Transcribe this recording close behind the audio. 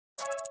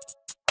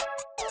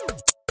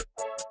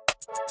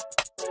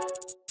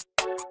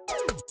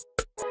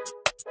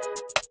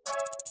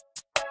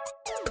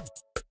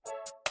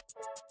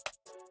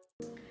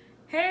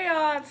Hey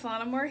y'all, it's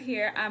LanaMor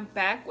here. I'm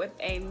back with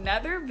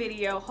another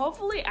video.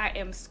 Hopefully I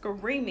am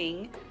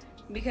screaming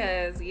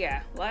because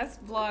yeah,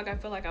 last vlog I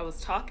feel like I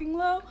was talking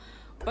low,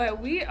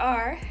 but we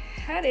are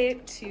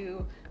headed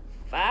to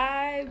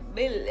Five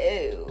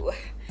Below.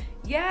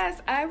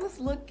 Yes, I was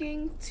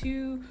looking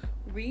to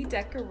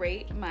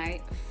redecorate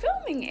my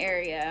filming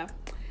area.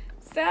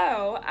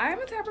 So I'm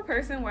a type of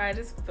person where I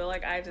just feel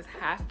like I just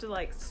have to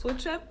like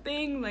switch up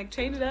things, like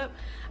change it up.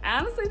 I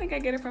honestly think I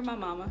get it from my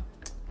mama.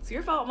 It's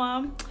your fault,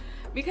 Mom.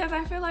 Because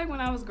I feel like when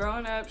I was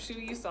growing up, she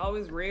used to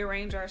always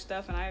rearrange our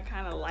stuff, and I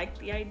kind of liked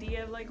the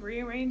idea of like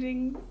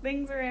rearranging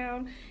things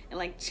around and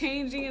like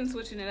changing and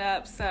switching it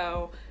up.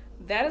 So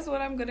that is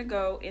what I'm gonna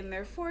go in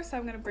there for. So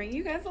I'm gonna bring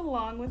you guys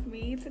along with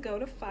me to go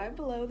to Five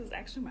Below. This is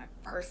actually my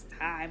first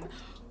time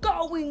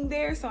going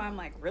there, so I'm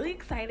like really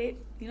excited.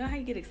 You know how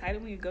you get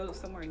excited when you go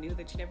somewhere new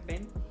that you've never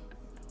been?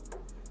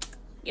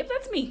 Yep,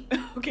 that's me.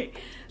 Okay,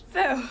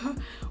 so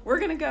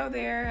we're gonna go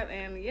there,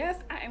 and yes,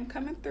 I am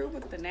coming through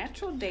with the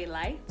natural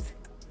daylight.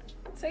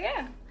 So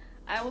yeah,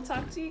 I will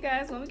talk to you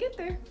guys when we get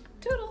there.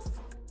 Toodles.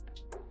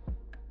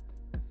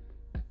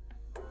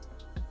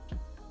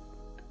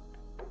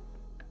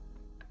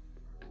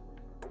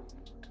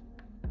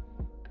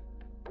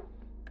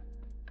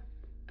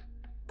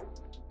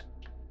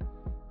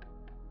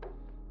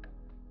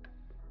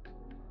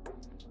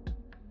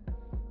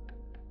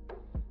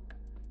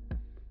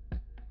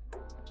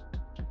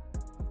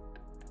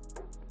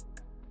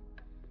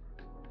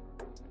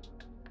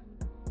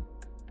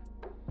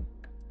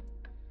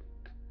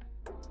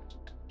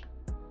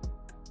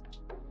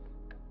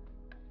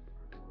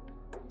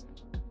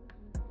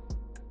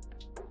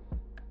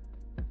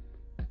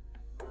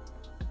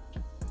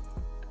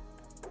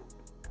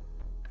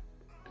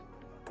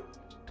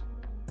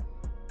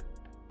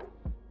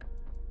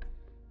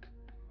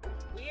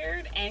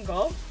 Weird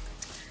angle.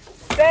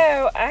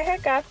 So I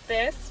had got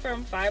this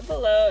from Five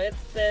Below.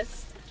 It's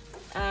this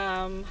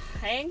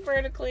hang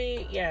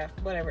vertically, yeah,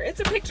 whatever. It's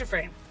a picture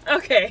frame.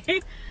 Okay.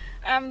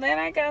 Then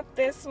I got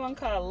this one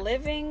called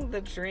Living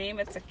the Dream.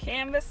 It's a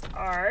canvas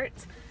art.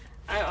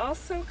 I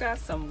also got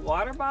some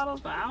water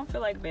bottles, but I don't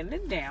feel like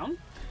bending down.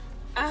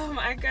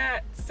 I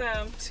got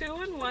some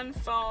 2-in-1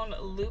 phone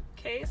loop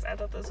case. I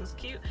thought this was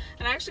cute.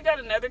 And I actually got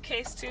another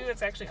case too.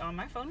 It's actually on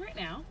my phone right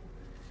now.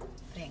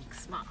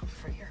 Thanks, Mom,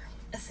 for your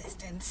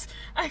assistance.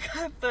 I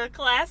got the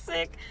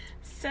classic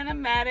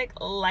cinematic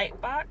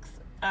light box,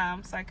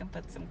 so I can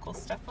put some cool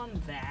stuff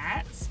on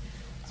that.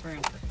 So we're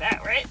gonna put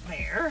that right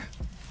there.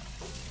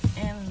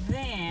 And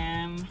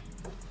then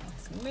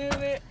let's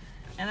move it.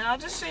 And then I'll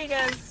just show you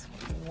guys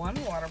one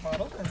water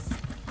bottle because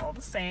all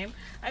the same.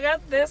 I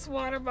got this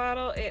water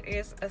bottle. It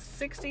is a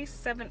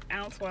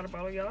 67-ounce water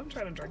bottle, y'all. I'm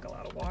trying to drink a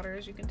lot of water,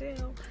 as you can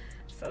tell.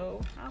 So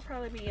I'll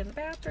probably be in the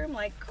bathroom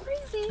like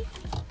crazy.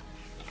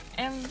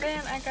 And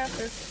then I got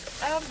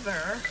this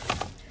other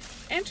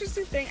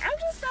interesting thing. I'm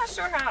just not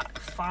sure how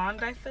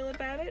fond I feel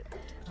about it.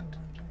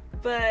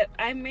 But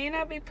I may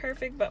not be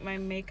perfect, but my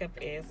makeup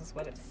is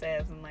what it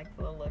says, and like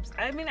the lips.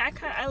 I mean,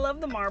 I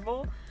love the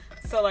marble,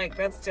 so like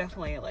that's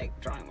definitely like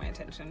drawing my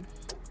attention.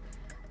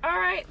 All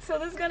right, so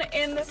this is gonna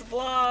end this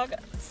vlog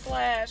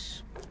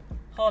slash.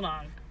 Hold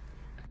on.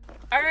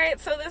 All right,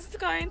 so this is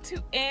going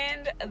to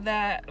end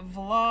the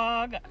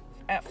vlog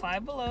at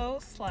Five Below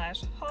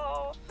slash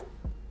haul.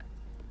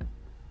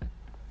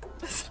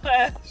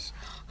 Slash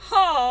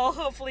haul.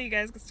 Hopefully you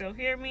guys can still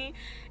hear me,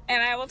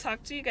 and I will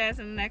talk to you guys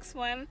in the next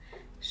one.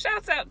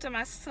 Shouts out to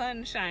my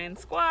sunshine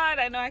squad.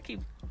 I know I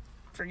keep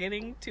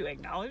forgetting to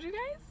acknowledge you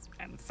guys.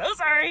 I'm so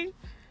sorry,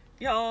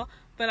 y'all,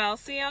 but I'll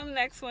see you on the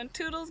next one.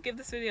 Toodles. Give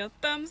this video a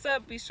thumbs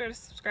up. Be sure to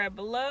subscribe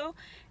below,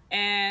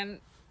 and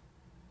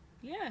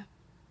yeah,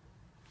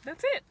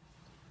 that's it.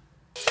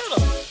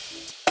 Toodles.